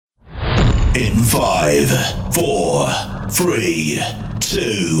In 5, 4, 3,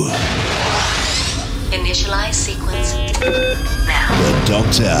 2. Initialize sequence now. The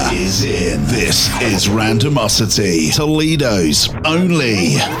Doctor is in. This is Randomosity, Toledo's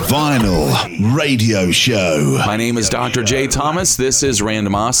only vinyl radio show. My name is Dr. J. Thomas. This is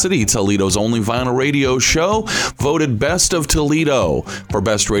Randomosity, Toledo's only vinyl radio show, voted Best of Toledo for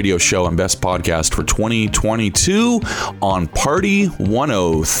Best Radio Show and Best Podcast for 2022 on Party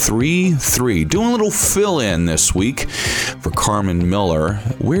 1033. Doing a little fill-in this week for Carmen Miller.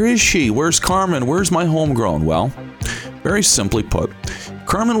 Where is she? Where's Carmen? Where's my homegrown? Well, very simply put,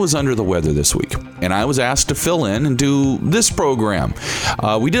 Carmen was under the weather this week, and I was asked to fill in and do this program.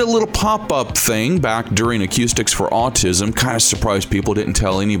 We did a little pop-up thing back during Acoustics for Autism. Kind of surprised people, didn't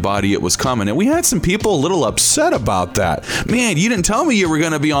tell anybody it was coming, and we had some people a little upset about that. Man, you didn't tell me you were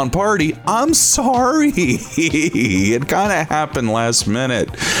going to be on Party. I'm sorry. It kind of happened last minute.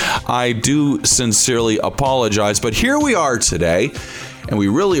 I do sincerely apologize, but here we are today. And we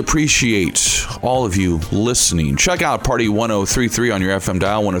really appreciate all of you listening. Check out Party 1033 on your FM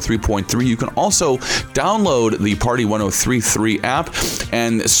dial, 103.3. You can also download the Party 1033 app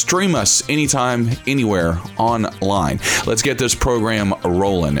and stream us anytime, anywhere online. Let's get this program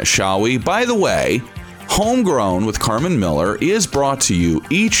rolling, shall we? By the way, Homegrown with Carmen Miller is brought to you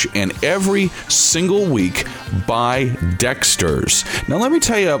each and every single week by Dexter's. Now, let me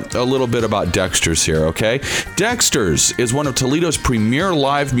tell you a little bit about Dexter's here, okay? Dexter's is one of Toledo's premier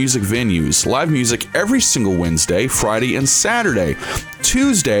live music venues. Live music every single Wednesday, Friday, and Saturday.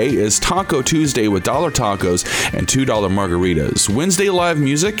 Tuesday is Taco Tuesday with $1 tacos and $2 margaritas. Wednesday, live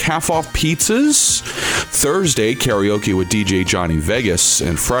music, half-off pizzas. Thursday, karaoke with DJ Johnny Vegas.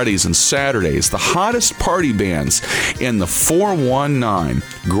 And Fridays and Saturdays, the hottest party bands in the 419.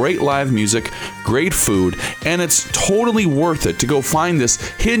 Great live music, great food, and it's totally worth it to go find this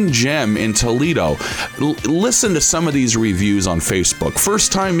hidden gem in Toledo. Listen to some of these reviews on Facebook.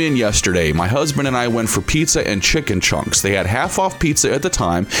 First time in yesterday, my husband and I went for pizza and chicken chunks. They had half-off pizza at the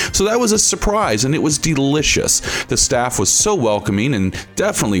time, so that was a surprise, and it was delicious. The staff was so welcoming, and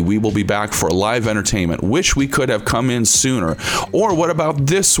definitely we will be back for live entertainment. Wish we could have come in sooner. Or what about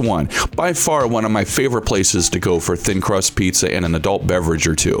this one? By far one of my favorite places to go for thin crust pizza and an adult beverage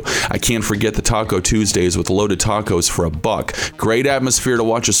or two. I can't forget the Taco Tuesdays with loaded tacos for $1. Great atmosphere to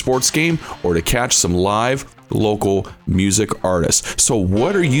watch a sports game or to catch some live local music artists. So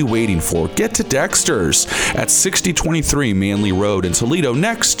what are you waiting for? Get to Dexter's at 6023 Manley Road in Toledo,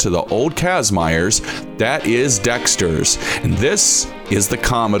 next to the old Kazmeyers. That is Dexter's. And this is the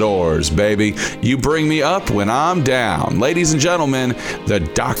Commodores, baby. You bring me up when I'm down. Ladies and gentlemen, the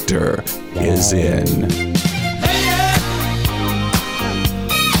Doctor is in.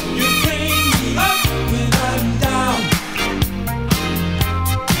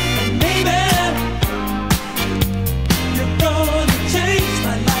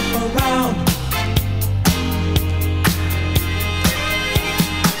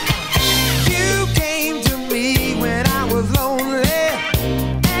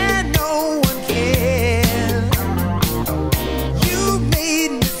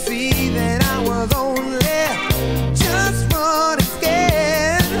 Only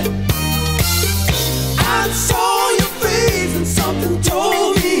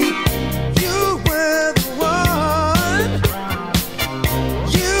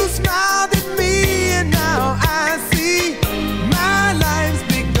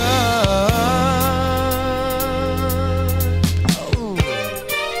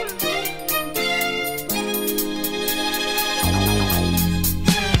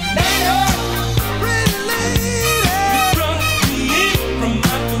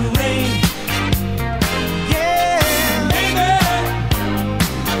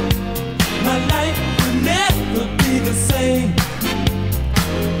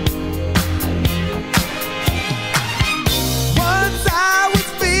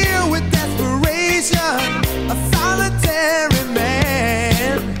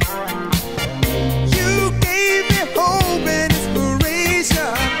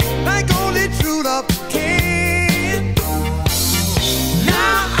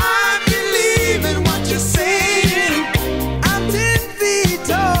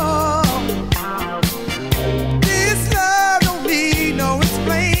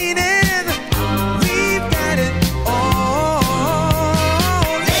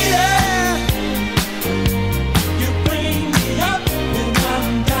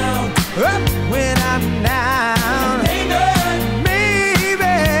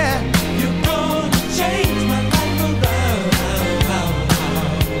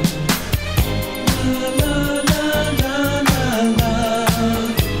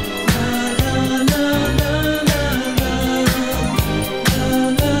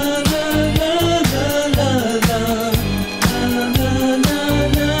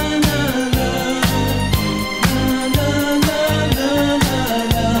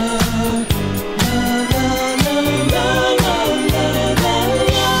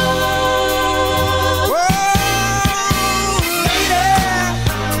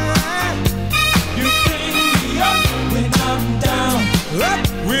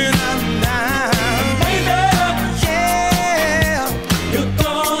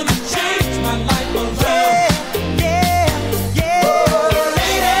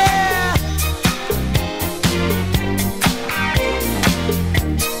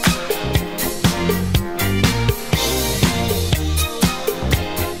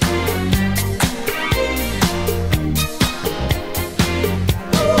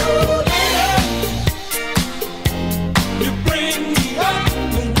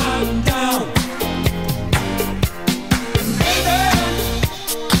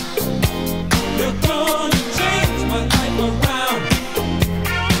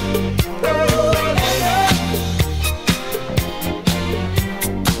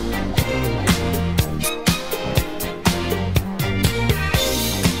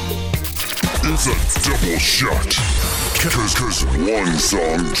double shot. Cause one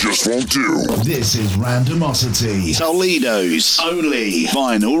song just won't do. This is Randomosity, Toledo's only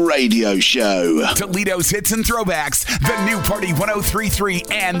vinyl radio show. Toledo's hits and throwbacks, the new Party 1033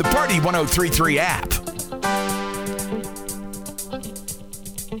 and the Party 1033 app.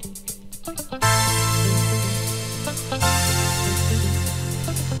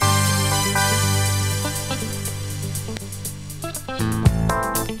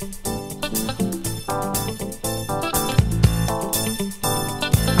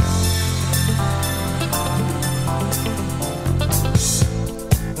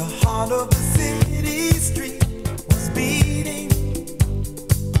 Of the city street was beating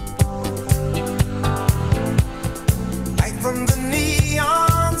light from the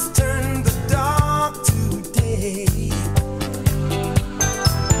neons turned the dark to day.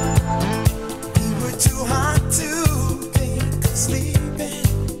 We were too hot to think of sleeping.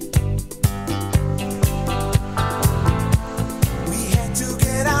 We had to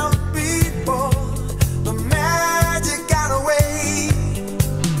get out before the magic got away.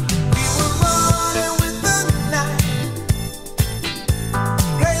 We were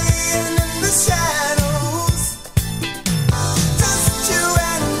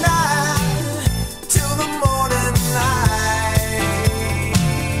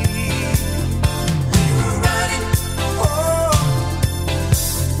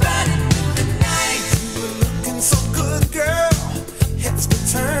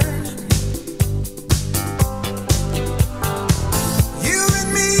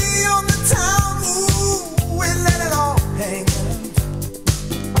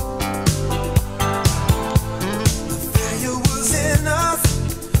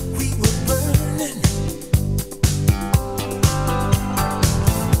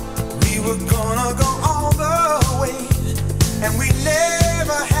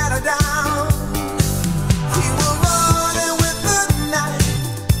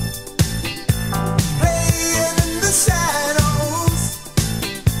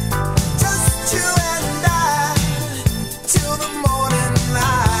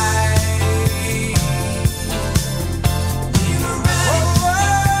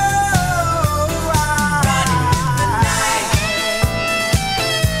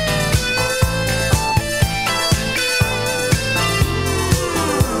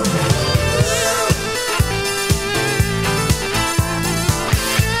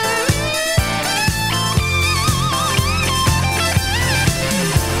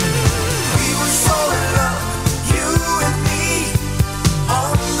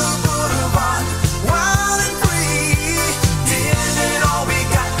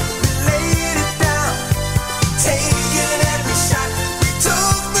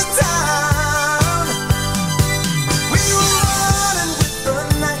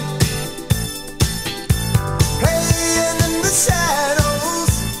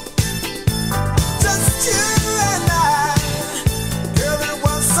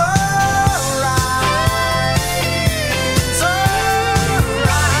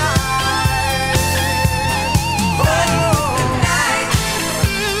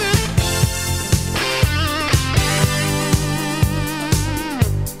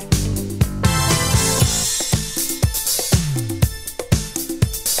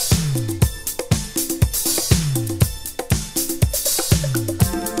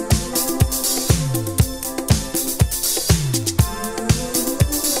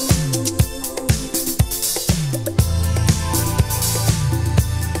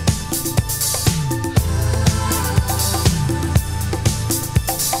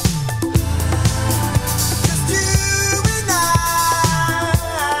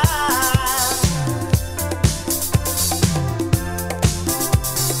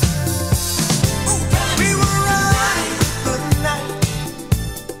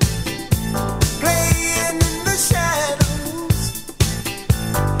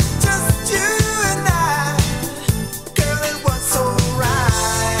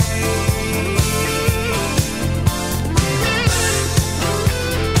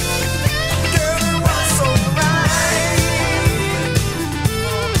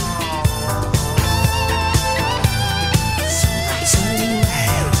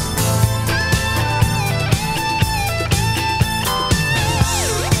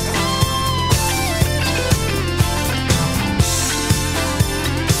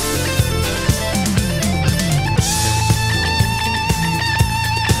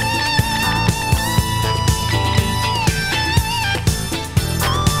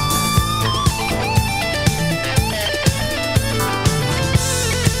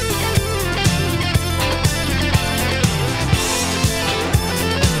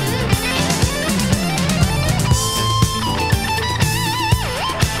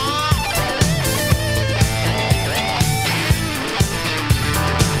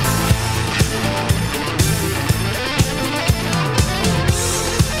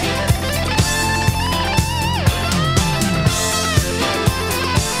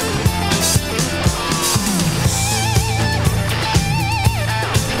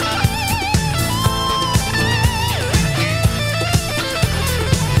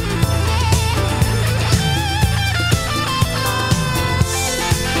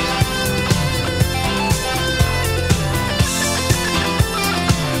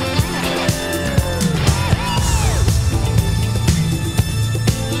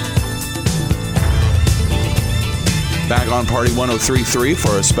on Party 103.3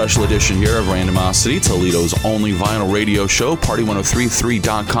 for a special edition here of Randomosity, Toledo's only vinyl radio show,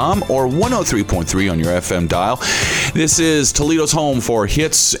 party1033.com or 103.3 on your FM dial. This is Toledo's home for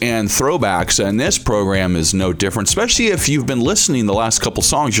hits and throwbacks, and this program is no different, especially if you've been listening the last couple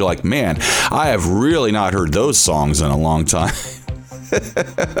songs. You're like, man, I have really not heard those songs in a long time.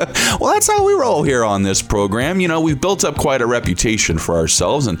 Well, that's how we roll here on this program. You know, we've built up quite a reputation for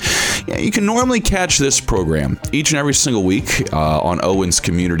ourselves, and you can normally catch this program each and every single week on Owens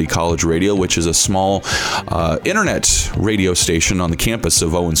Community College Radio, which is a small internet radio station on the campus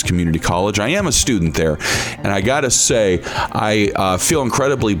of Owens Community College. I am a student there, and I gotta say, I feel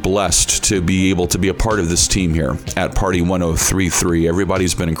incredibly blessed to be able to be a part of this team here at Party 103.3.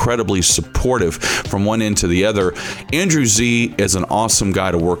 Everybody's been incredibly supportive from one end to the other. Andrew Z is an awesome guy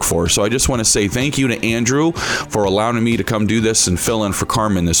to work for. So I just want to say thank you to Andrew for allowing me to come do this and fill in for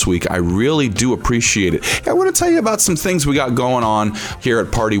Carmen this week. I really do appreciate it. I want to tell you about some things we got going on here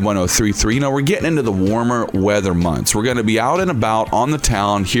at Party 103.3. You know, we're getting into the warmer weather months. We're going to be out and about on the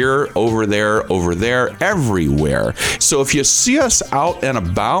town, here, over there, everywhere. So if you see us out and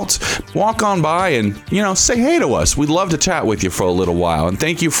about, walk on by and, you know, say hey to us. We'd love to chat with you for a little while. And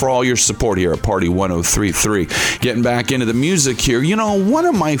thank you for all your support here at Party 103.3. Getting back into the music here. You know, one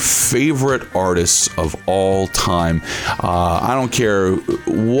of my favorite artists of all time, I don't care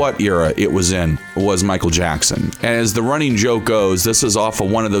what era it was in, was Michael Jackson. And as the running joke goes, this is off of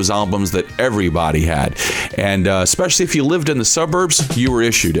one of those albums that everybody had. And especially if you lived in the suburbs, you were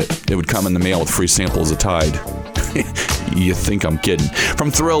issued it. It would come in the mail with free samples of Tide. You think I'm kidding.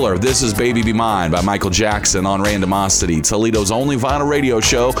 From Thriller, this is Baby Be Mine by Michael Jackson on Randomosity, Toledo's only vinyl radio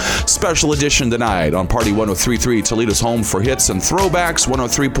show. Special edition tonight on Party 103.3, Toledo's home for hits and throwbacks,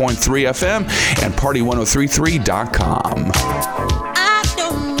 103.3 FM and party1033.com. I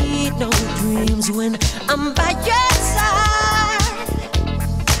don't need no dreams when I'm by your side.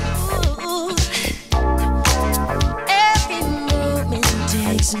 Ooh. Every moment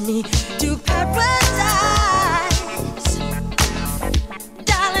takes me to paradise.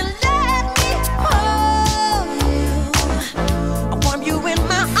 Darling, let me hold you. I warm you in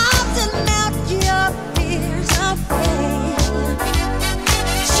my arms and melt your fears away.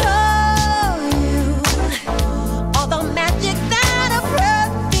 Show you all the magic that a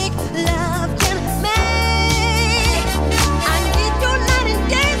perfect love can make. I need you night and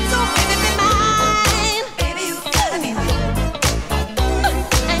day, so baby be mine. Baby, you gotta be mine.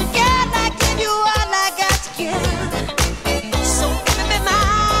 And girl, I give you all I got to give. So baby be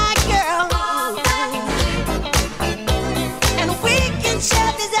my girl. And we can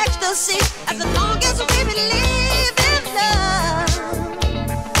share this ecstasy as long as we believe in love.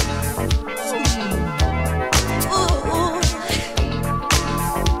 Ooh.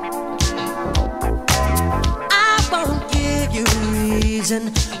 I won't give you reason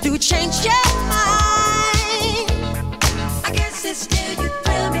to change your mind. I guess it's still you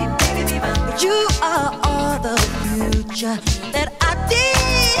thrill me, baby, be mine. But you are all the future that I desire.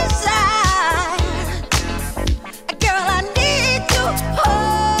 Girl, I need to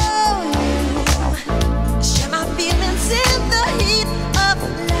hold you. Share my feelings in the heat of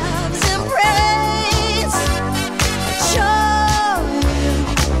love's embrace. Show you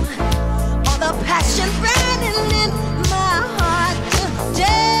all the passion burning in my heart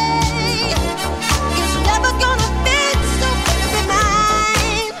today. It's never gonna fade, so baby be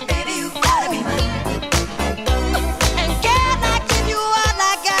mine. Baby, you gotta be mine. And can I give you all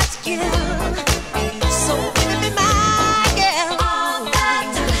I got to give? So baby be my girl. All the time.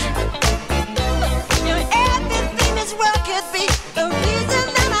 You're everything this world could be, the reason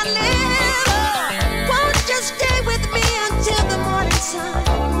that I live. Won't you stay with me until the morning sun?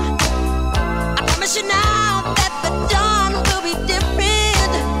 I promise you now that the dawn will be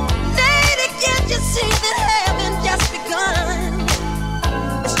different. Lady, can't you see that heaven just begun?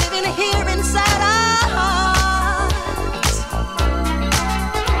 It's living here inside our hearts.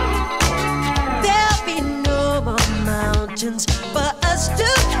 There'll be no more mountains for us to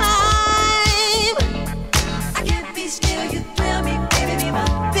climb. I can't be still, you thrill me, baby, be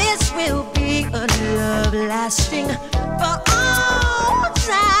mine. This will be a love lasting for all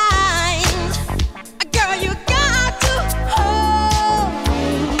times. Girl, you got to hold me.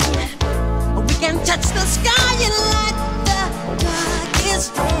 We can touch the sky and light the darkest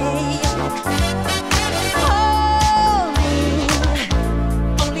day. Hold me.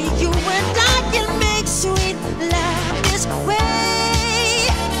 Only you and I can make sweet love this way.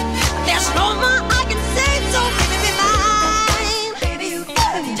 There's no more I can say, so baby be mine. Baby, you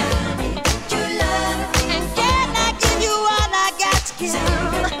gotta tell me that you love me. And can I give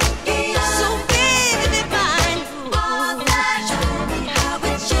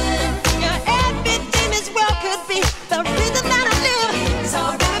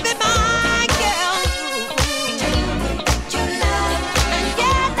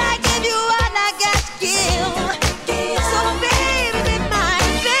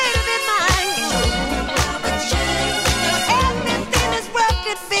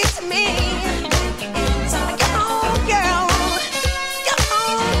me. Come on, girl. Come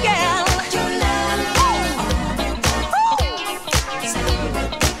on, girl. Your love.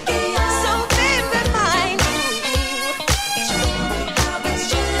 So baby mine.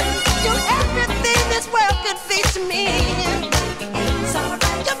 You're everything this world could be to me.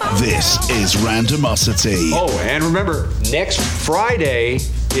 Come on, This is Randomosity, Oh, and remember, next Friday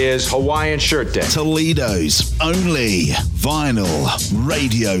is Hawaiian Shirt Day. Toledo's only vinyl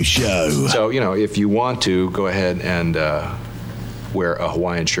radio show. So, if you want to, go ahead and wear a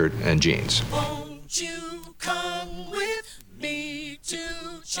Hawaiian shirt and jeans. won't you come with me to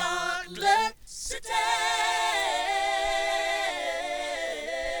Chocolate City?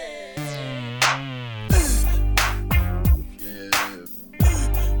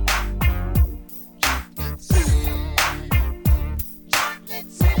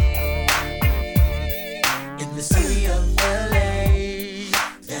 In the city of LA,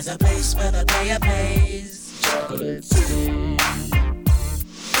 there's a place where the player plays Chocolate City.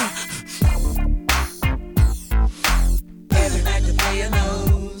 Every night the player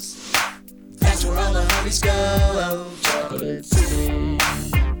knows that's where all the honeys go. Chocolate City.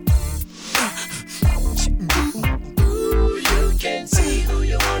 Ooh, you can see who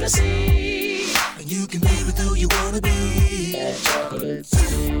you wanna see, and you can be with who you wanna be at Chocolate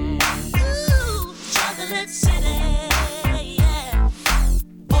City. Ooh, Chocolate City. Yeah.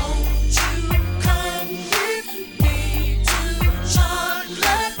 Won't you come with me to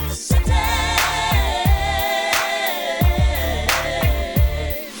Chocolate City?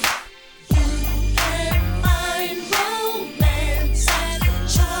 You can find romance at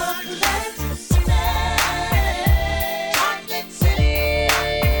Chocolate City. Chocolate City.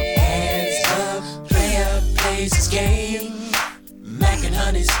 As the player plays his game, Mac and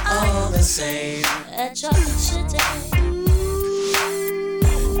honey's all the same at Chocolate City.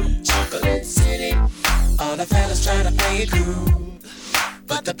 Chocolate City. All the fellas try to play it cool,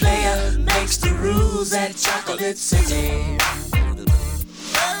 but the player makes the rules at Chocolate City.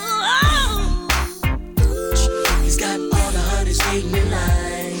 He's got all the honeys waiting in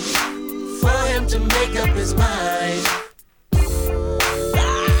line for him to make up his mind.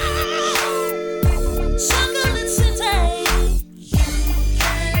 Chocolate City. You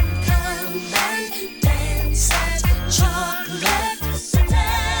can come and dance at Chocolate City.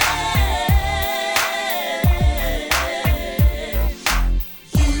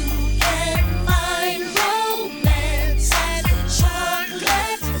 You can find romance at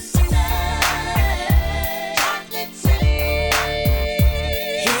Chocolate City. Chocolate City.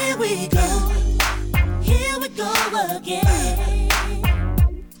 Here we go again.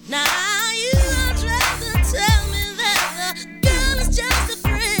 Now you are trying to tell me that the girl is just a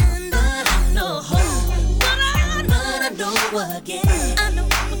friend, but I know again. I know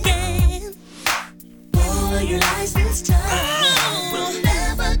again. Boy, your lies this time will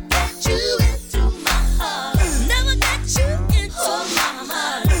never get you into my heart. Never get you into my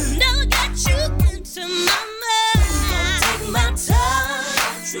heart. Never get you into my mind. Take my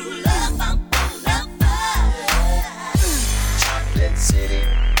time, true love, I'm gonna find. Chocolate City.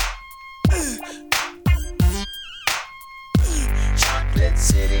 Chocolate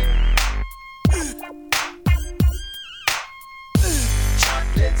City.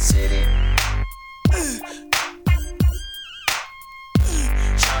 Chocolate City.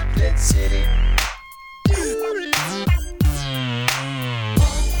 Chocolate City.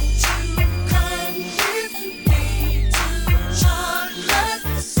 Won't you come with me to Chocolate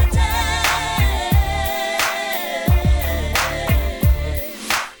City?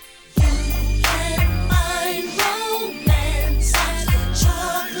 You can find romance at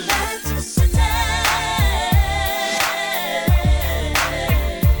Chocolate City.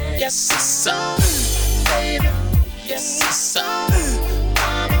 Yes, it's so, baby. Yes, it's so,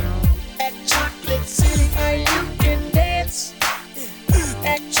 mama. At Chocolate City, you can dance.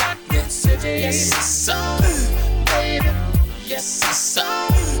 At Chocolate City, yes, it's so, baby. Yes, it's so,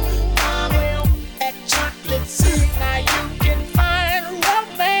 mama. At Chocolate City, you can find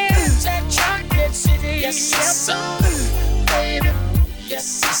romance. At Chocolate City, yes, it's so, baby.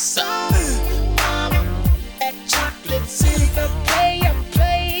 Yes, it's so, mama. At Chocolate City, the player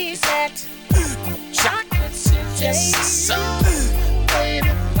plays at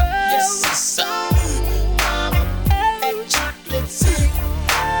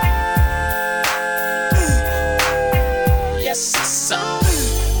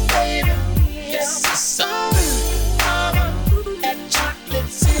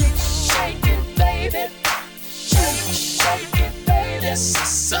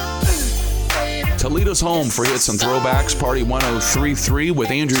us home for Hits and Throwbacks, Party 103.3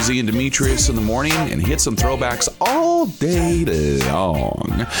 with Andrew Z and Demetrius in the morning, and Hits and Throwbacks all day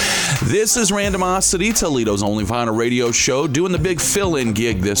long. This is Randomosity, Toledo's only vinyl radio show, doing the big fill-in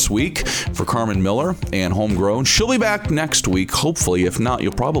gig this week for Carmen Miller and Homegrown. She'll be back next week, hopefully. If not,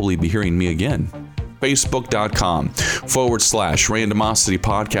 you'll probably be hearing me again. Facebook.com/Randomosity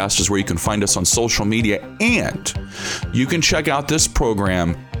Podcast is where you can find us on social media, and you can check out this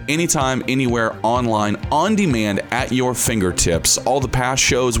program anytime, anywhere, online, on demand, at your fingertips. All the past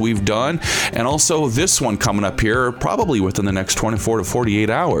shows we've done, and also this one coming up here, probably within the next 24 to 48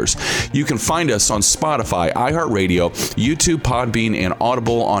 hours. You can find us on Spotify, iHeartRadio, YouTube, Podbean, and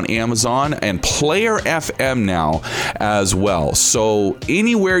Audible on Amazon, and Player FM now as well. So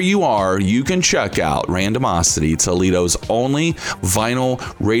anywhere you are, you can check out Randomosity, Toledo's only vinyl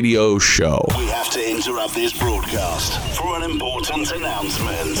radio show. We have to interrupt this broadcast for an important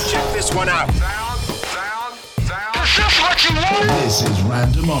announcement. Check this one out. This is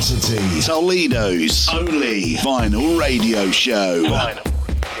Randomosity, Toledo's only vinyl radio show.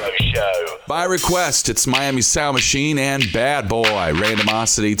 By request, it's Miami Sound Machine and Bad Boy.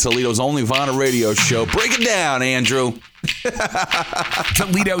 Randomosity, Toledo's only vinyl radio show. Break it down, Andrew.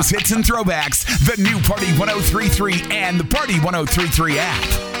 Toledo's Hits and Throwbacks, the new Party 103.3 and the Party 103.3 app.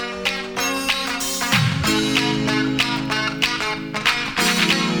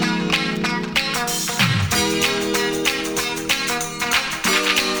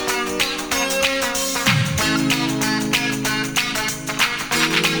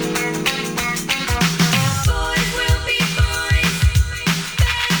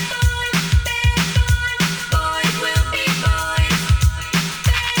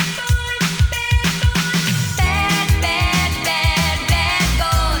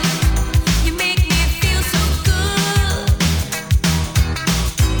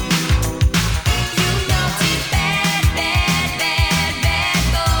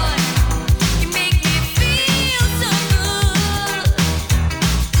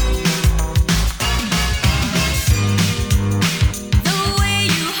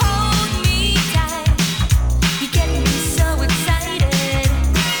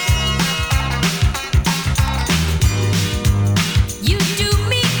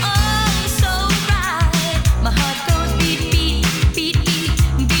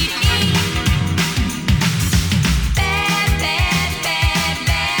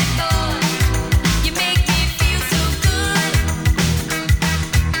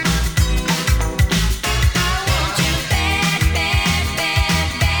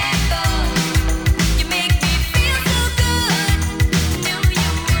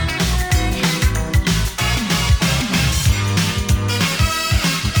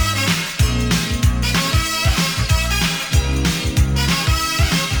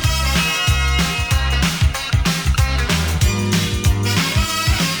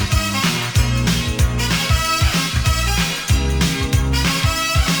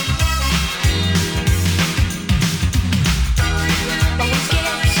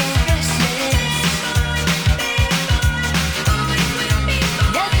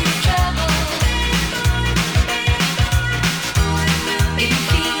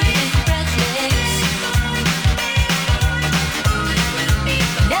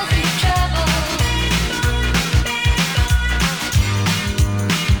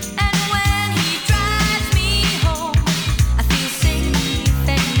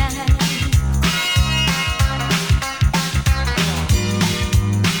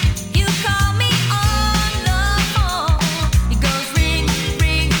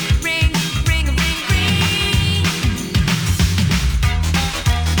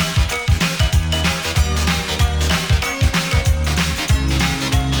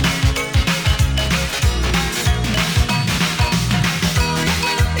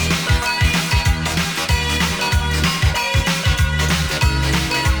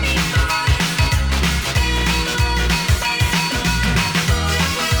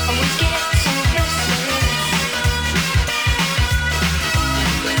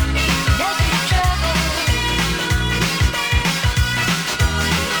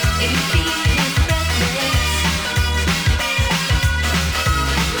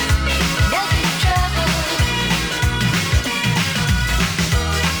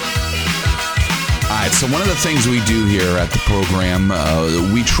 So one of the things we do here at the program,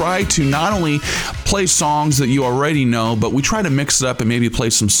 we try to not only play songs that you already know, but we try to mix it up and maybe play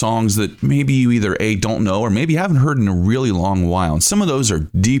some songs that maybe you either A, don't know, or maybe haven't heard in a really long while. And some of those are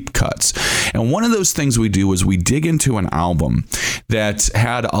deep cuts. And one of those things we do is we dig into an album that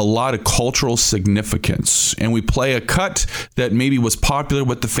had a lot of cultural significance, and we play a cut that maybe was popular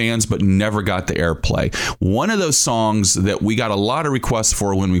with the fans but never got the airplay. One of those songs that we got a lot of requests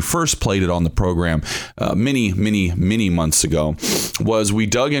for when we first played it on the program many months ago was we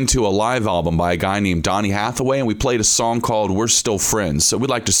dug into a live album by a guy named Donny Hathaway, and we played a song called We're Still Friends. So we'd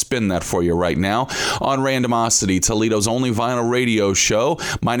like to spin that for you right now on Randomosity, Toledo's only vinyl radio show.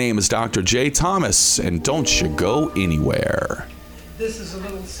 My name is Dr. J. Thomas, and don't you go anywhere. This is a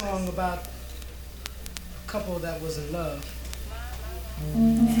little song about a couple that was in love.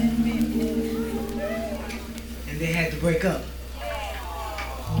 And they had to break up.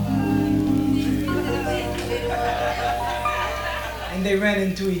 And they ran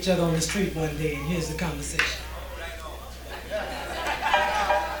into each other on the street one day, and here's the conversation.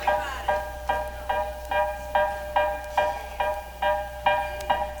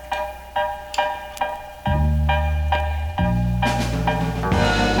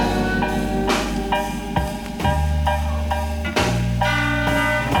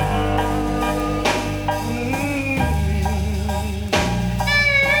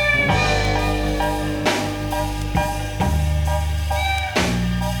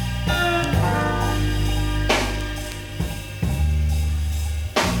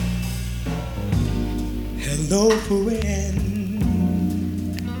 Hello, friend.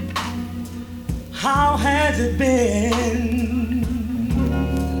 How has it been?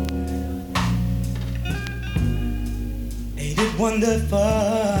 Ain't it wonderful?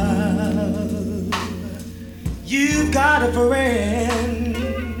 You've got a friend.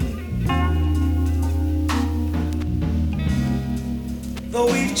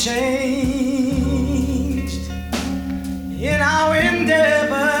 Though we've changed in our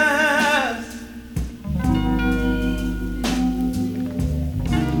endeavors,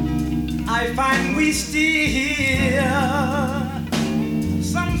 I find we still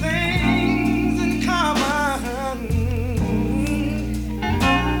some things in common.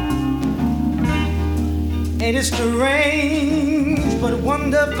 And it's strange but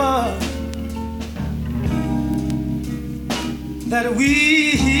wonderful that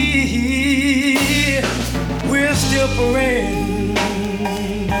we're still friends.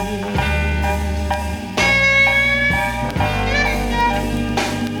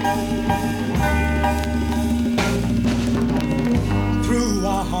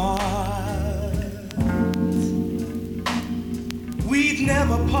 We've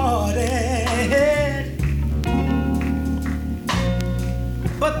never parted,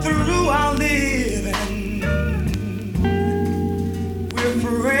 but through our living, we're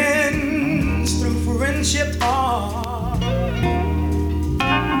friends through friendship heart.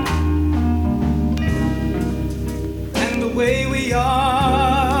 And the way we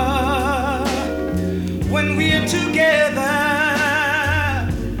are when we're together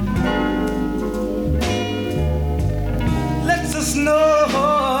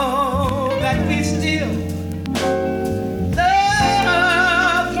know that we still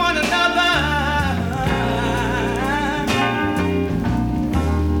love one another.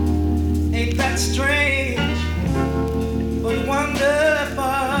 Ain't that strange?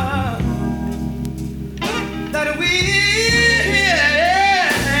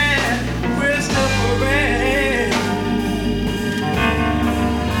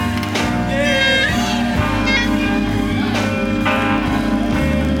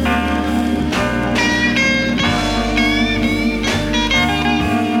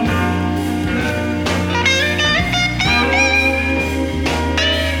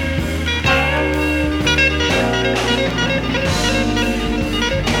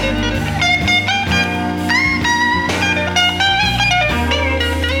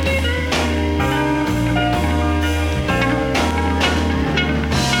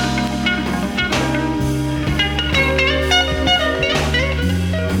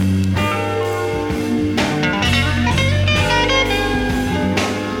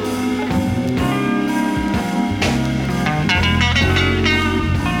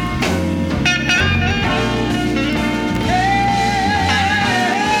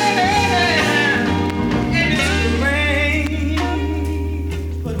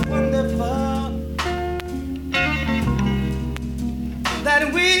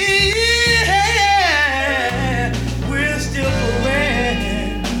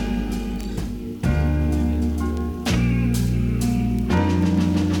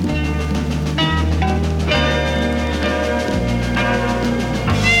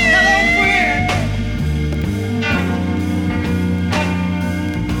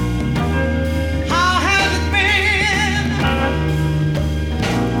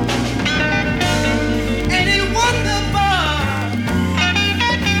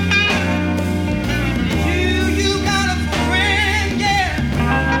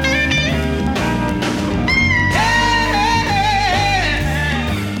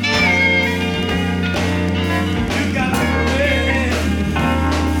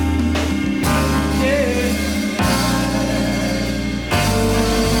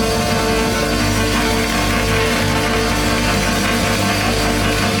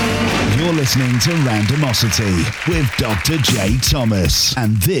 You're listening to Randomosity with Dr. J. Thomas,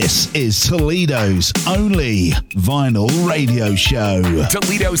 and this is Toledo's only vinyl radio show.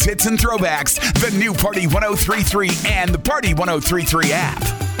 Toledo's hits and throwbacks, the new Party 1033 and the Party 1033 app.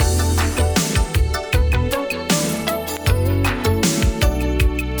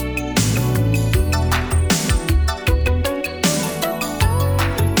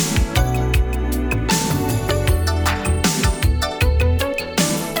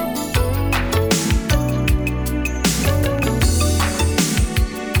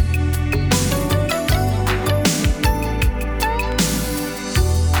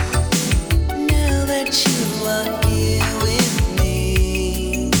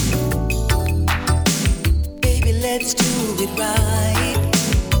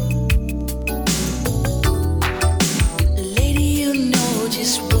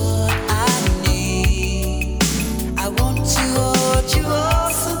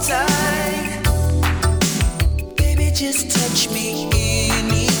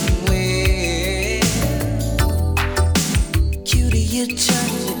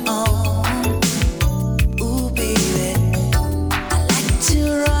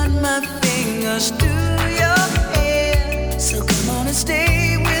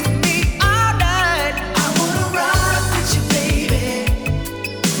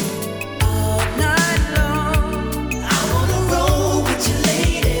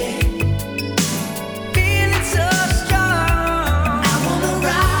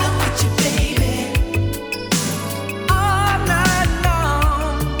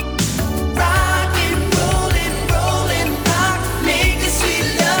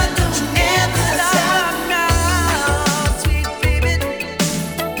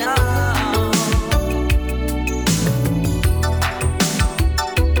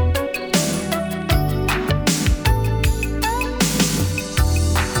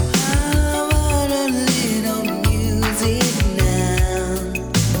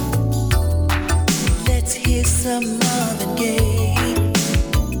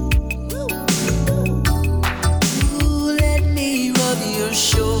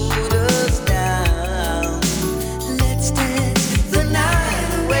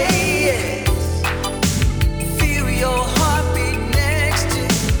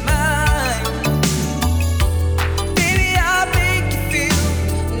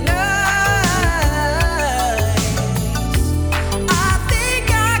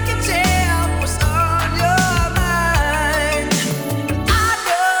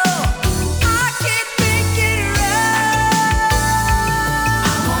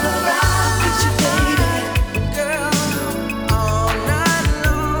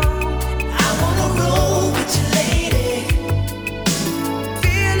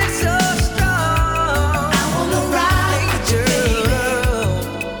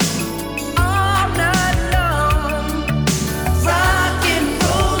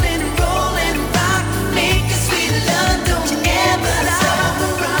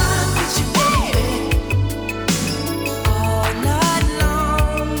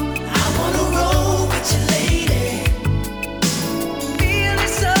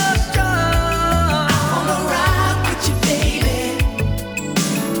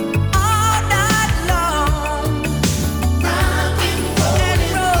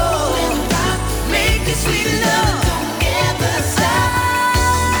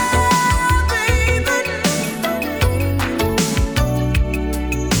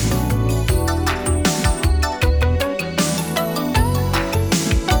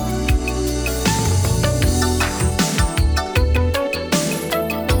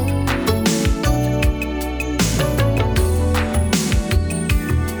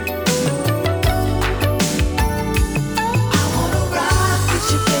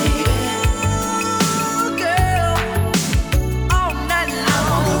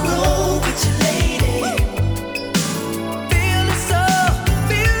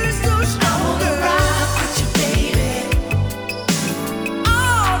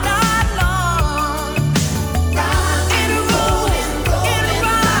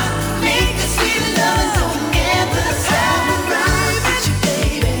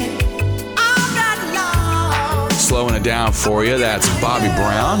 Down for you. That's Bobby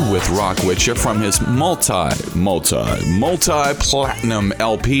Brown with Rock With Ya from his multi-platinum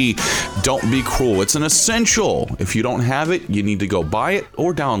LP, Don't Be Cruel. It's an essential. If you don't have it, you need to go buy it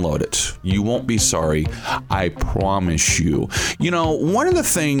or download it. You won't be sorry. I promise you. You know, one of the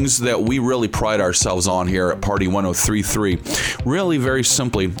things that we really pride ourselves on here at Party 1033, really very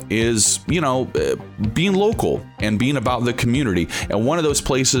simply, is, being local and being about the community. And one of those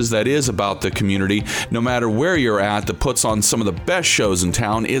places that is about the community, no matter where you're at, that puts puts on some of the best shows in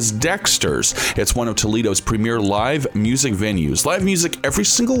town is Dexter's. It's one of Toledo's premier live music venues. Live music every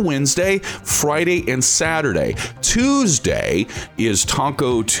single Wednesday, Friday, and Saturday. Tuesday is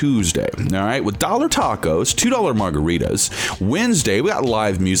Taco Tuesday, all right, with $1 tacos, $2 margaritas. Wednesday, we got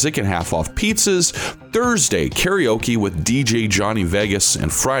live music and half-off pizzas. Thursday, karaoke with DJ Johnny Vegas,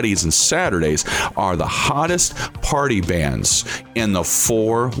 and Fridays and Saturdays are the hottest party bands in the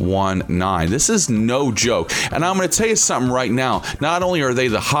 419. This is no joke. And I'm going to tell you something right now. Not only are they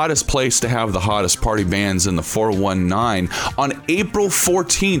the hottest place to have the hottest party bands in the 419, on April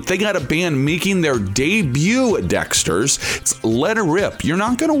 14th, they got a band making their debut at Dexter's. It's Let It Rip. You're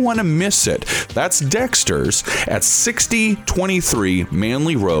not going to want to miss it. That's Dexter's at 6023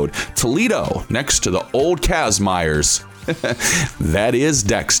 Manley Road, Toledo, next to the old Kazmeyers. That is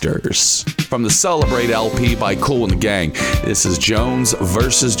Dexter's. From the Celebrate LP by Kool and the Gang, this is Jones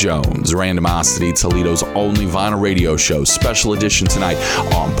versus Jones. Randomosity, Toledo's only vinyl radio show. Special edition tonight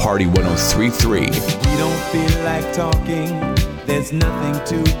on Party 103.3. We don't feel like talking. There's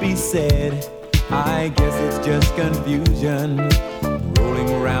nothing to be said. I guess it's just confusion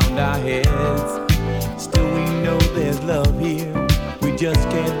rolling around our heads. Still we know there's love here. We just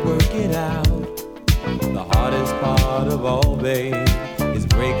can't work it out. The hardest part of all, babe, is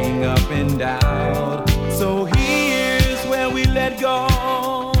breaking up and down. So here's where we let go.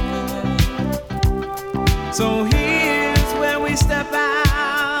 So here's where we step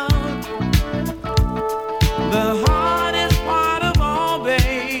out. The hardest part of all,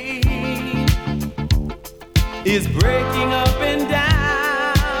 babe, is breaking up and down.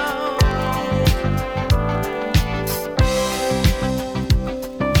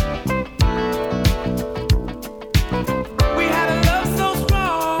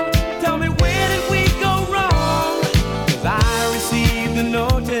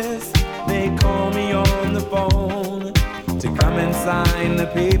 Sign the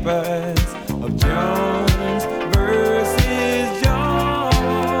papers of Jones versus Jones.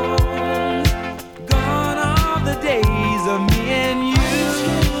 Gone are the days of me and you.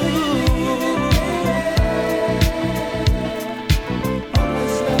 All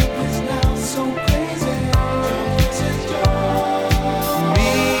this love is now so crazy. Jones versus Jones.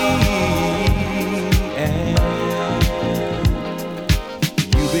 Me and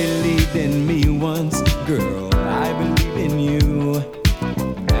you believed in me once, girl. I believe in you.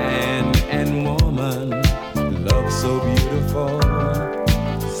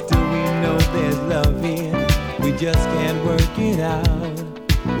 Just can't work it out.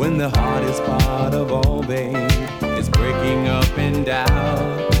 When the hardest part of all, babe, is breaking up and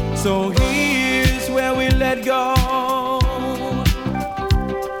down. So here's where we let go.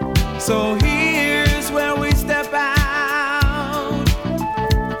 So here's where we step out.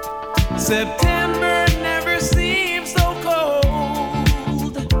 September never seems so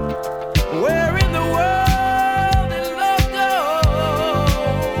cold. Where in the world did love go?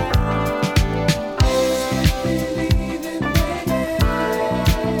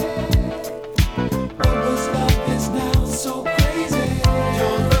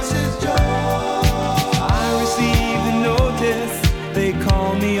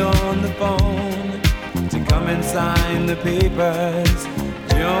 Sign the papers.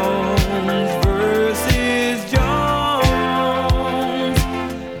 Jones versus Jones.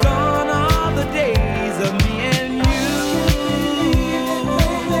 Gone are the days of me and you.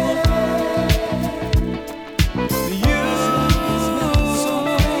 You.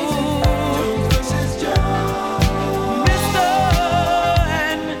 Jones versus Jones. Mr.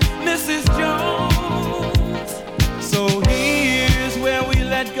 and Mrs. Jones. So here's where we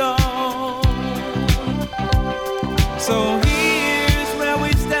let go. So here's where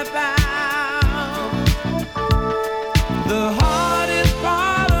we step out. The hardest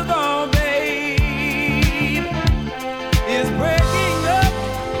part of all, babe, is breaking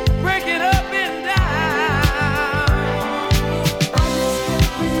up and down. I just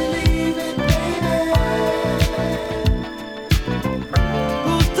can't believe it, baby.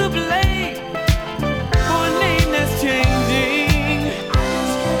 Who's to blame for a name that's changing? I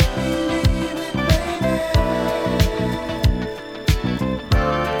just can't believe it, baby.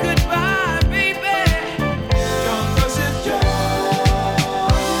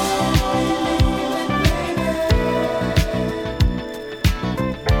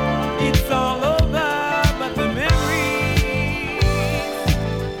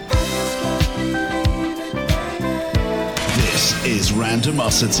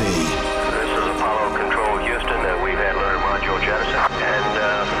 Randomosity. This is Apollo Control Houston. We've had lunar module jettison.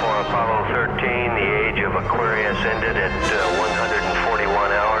 And for Apollo 13, the age of Aquarius ended at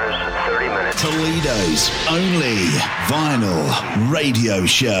 141 hours, 30 minutes. Toledo's only vinyl radio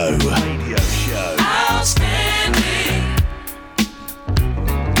show. Outstanding.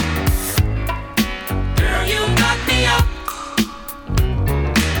 Girl, you knock me up.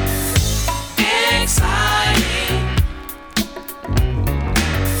 Exciting.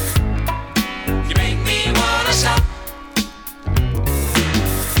 You make me wanna shout.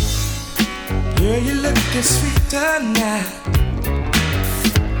 Girl, you lookin' sweet tonight.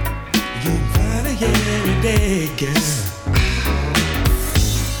 You find it every day, girl.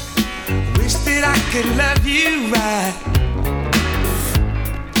 Wish that I could love you right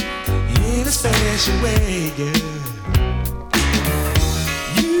in a special way, girl.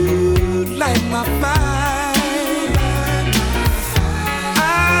 You light my fire. I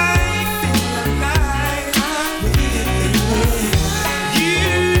feel alive with you, baby. You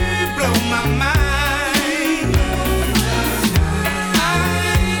blow my mind.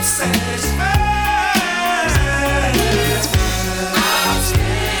 I'm satisfied.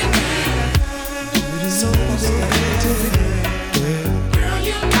 Girl,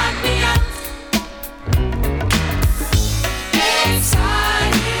 you knock me up.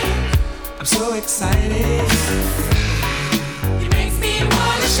 Exciting. I'm so excited. You make me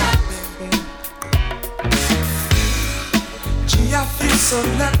wanna shout. Gee, I feel so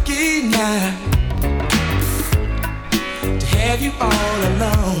lucky now to have you all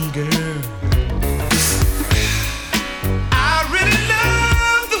alone, girl. I really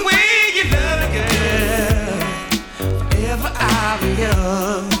love the way you love it, girl. Forever I'll be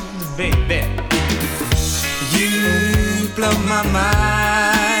yours, baby. You blow my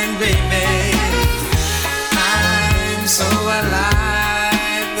mind, baby. I'm so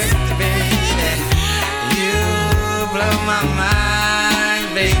alive with you, baby. You blow my mind,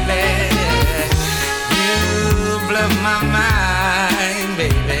 baby. You blow my mind,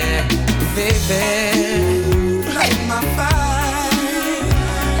 baby. Baby, light my fire.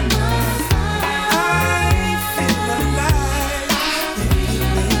 I feel alive with you,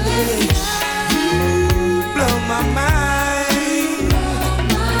 baby. You blow my mind.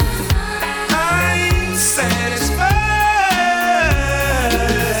 I'm satisfied.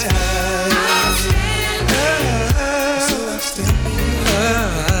 So outstanding.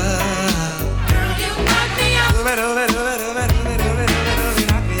 Girl, you knock me up.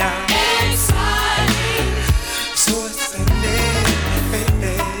 Knock me out. Exciting. So outstanding,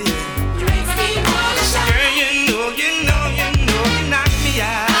 baby. You make me wanna shout. Girl, you know, you knock me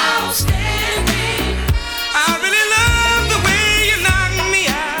out. Outstanding. I really love the way you knock me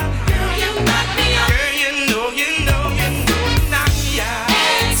out. Girl, you knock me up. Girl, you know, you knock me out.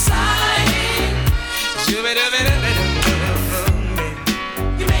 Exciting. You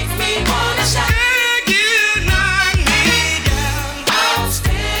make me wanna shout. You knock me down.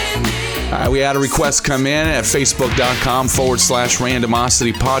 Outstanding. All right, we had a request come in at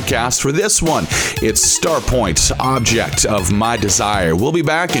facebook.com/randomosity podcast for this one. It's Starpoint's Object of My Desire. We'll be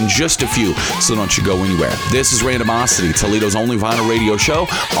back in just a few, so don't you go anywhere. This is Randomosity, Toledo's only vinyl radio show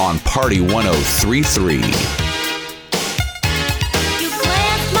on Party 103.3. You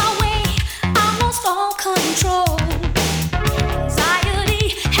glanced my way, I lost all control.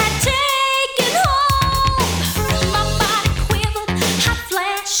 Anxiety had taken hold. My body quivered, hot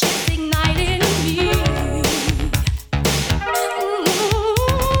flashes ignited in me.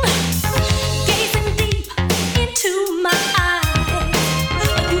 Gazing deep into my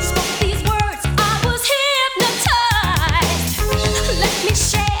eyes, you spoke these words, I was hypnotized. Let me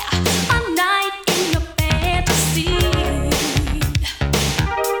share a night in your fantasy.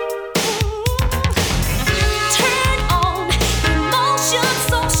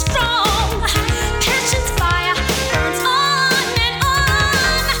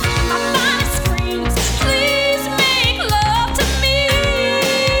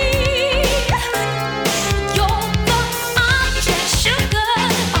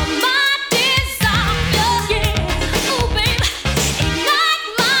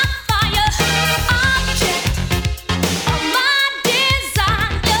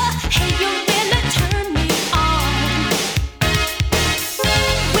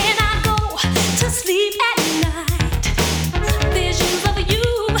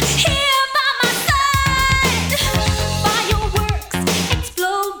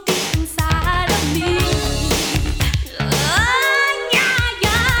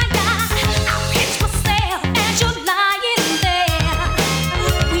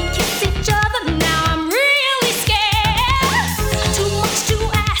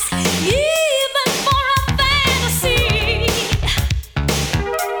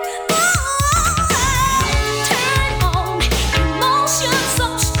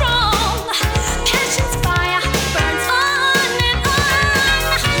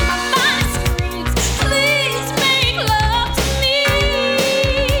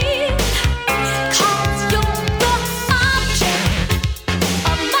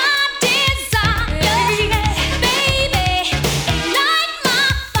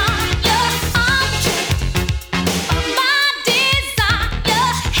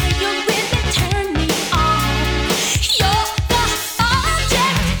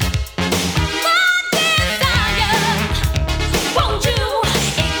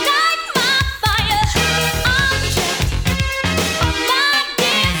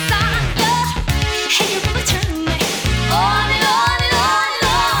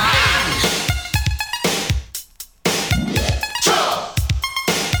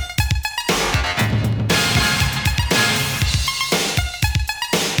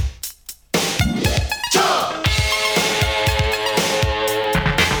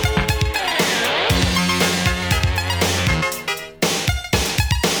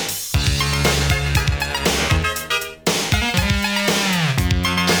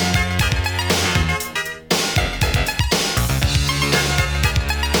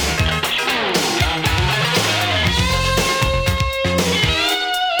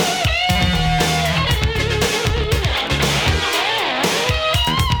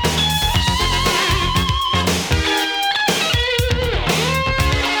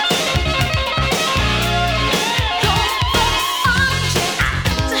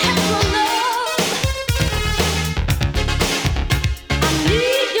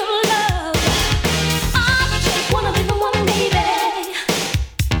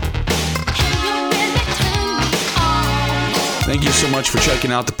 much for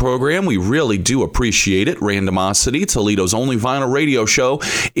checking out the program. We really do appreciate it. Randomosity, Toledo's only vinyl radio show,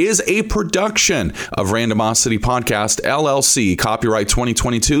 is a production of Randomosity Podcast, LLC, copyright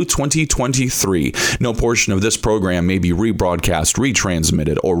 2022-2023. No portion of this program may be rebroadcast,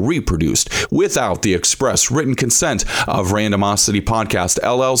 retransmitted, or reproduced without the express written consent of Randomosity Podcast,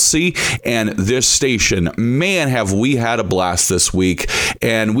 LLC, and this station. Man, have we had a blast this week,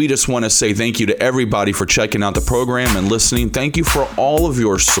 and we just want to say thank you to everybody for checking out the program and listening. Thank you for all of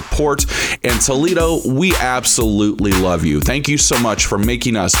your support. And Toledo, we absolutely love you. Thank you so much for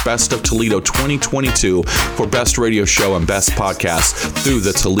making us Best of Toledo 2022 for Best Radio Show and Best Podcast through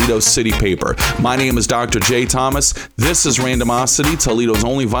the Toledo City paper. My name is Dr. J. Thomas. This is Randomosity, Toledo's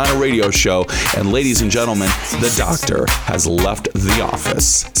only vinyl radio show. And ladies and gentlemen, the doctor has left the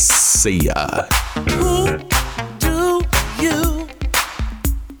office. See ya. Who do you,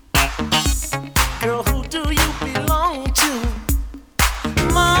 girl, who do you belong to?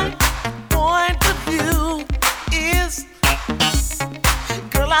 My point of view is,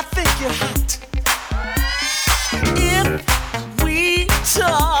 girl, I think you're hot. If we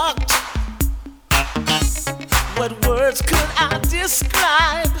talked, what words could I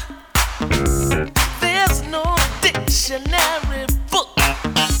describe? There's no dictionary book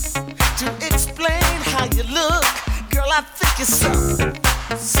to explain how you look. Girl, I think you're so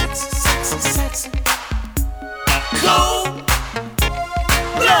sexy, sexy, sexy. Cold-blooded.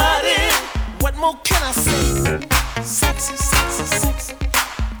 What more can I say? Sexy, sexy, sexy.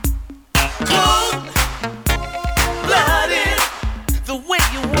 Cold-blooded. The way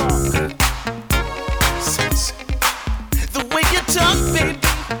you walk, sexy. The way you talk, baby,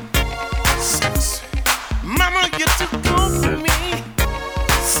 sexy. Mama, you're too good for me.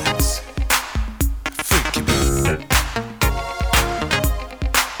 Sexy. Freaky baby.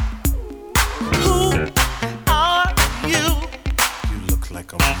 Who are you? You look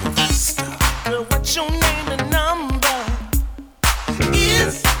like a movie star. Girl, what's your name and number?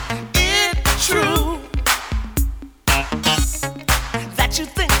 Is it true that you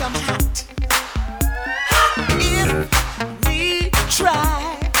think I'm hot? If we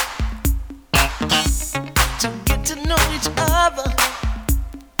try to get to know each other,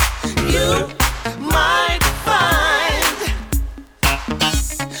 you might find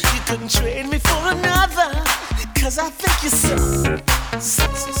you couldn't trade me for another. 'Cause I think you're so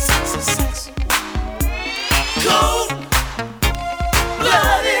sexy, sexy, sexy.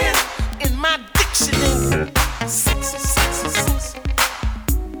 Cold-blooded in my dictionary. Sexy, sexy, sexy.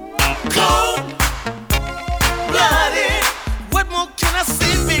 Cold-blooded. What more can I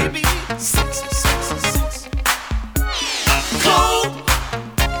say, baby? Sexy, sexy, sexy.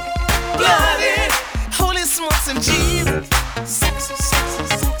 Cold-blooded. Holy smokes and Jesus. Sexy, sexy,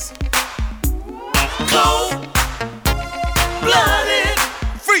 sexy. Cold-blooded.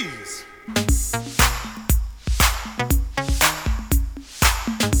 Freeze.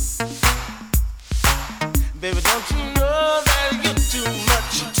 Baby, don't you know that you're too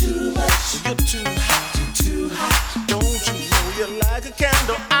much? You're too much. You're too hot. You're too hot. Don't you know you're like a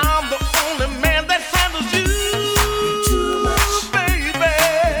candle? I'm the only man that handles you. You're too much, baby.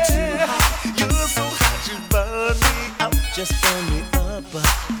 You're too hot. You're so hot, you burn me out. Just burn me up,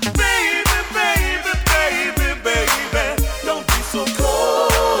 baby, baby, baby, baby. Don't be so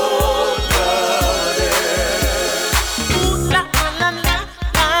cold-blooded. Ooh la la la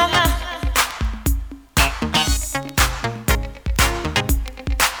la la.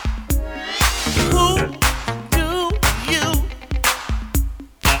 Who do you,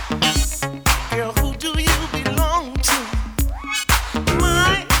 girl, who do you belong to?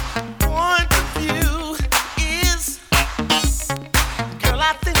 My point of view is, girl,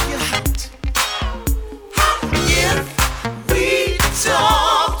 I think you're hot. If we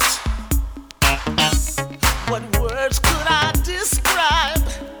talked, what words could I describe?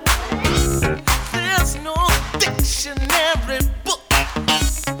 There's no dictionary book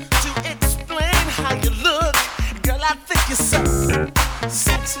to explain how you look. Girl, I think you're so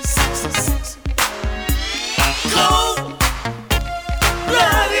sexy, sexy, sexy.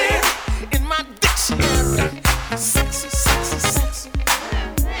 Cold-blooded in my dictionary. Sexy, sexy, sexy.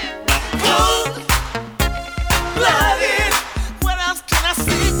 Cold-blooded. What else can I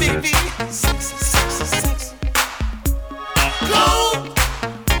say, baby? Sexy, sexy, sexy.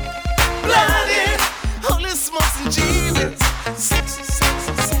 Cold-blooded. Holy smokes and Jesus. Sexy,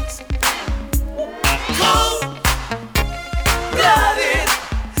 sexy, sexy. Cold-blooded.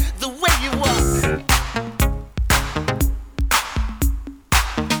 The way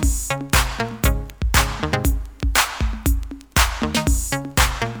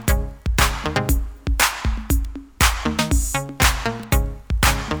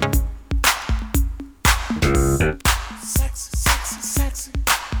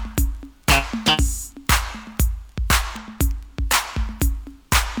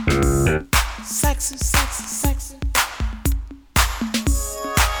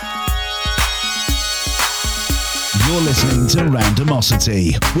You're listening to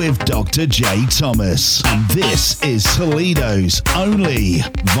Randomosity with Dr. J. Thomas. And this is Toledo's only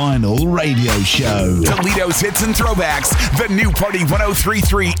vinyl radio show. Toledo's hits and throwbacks, the new Party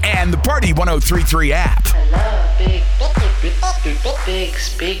 103.3 and the Party 103.3 app. I love big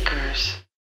speakers.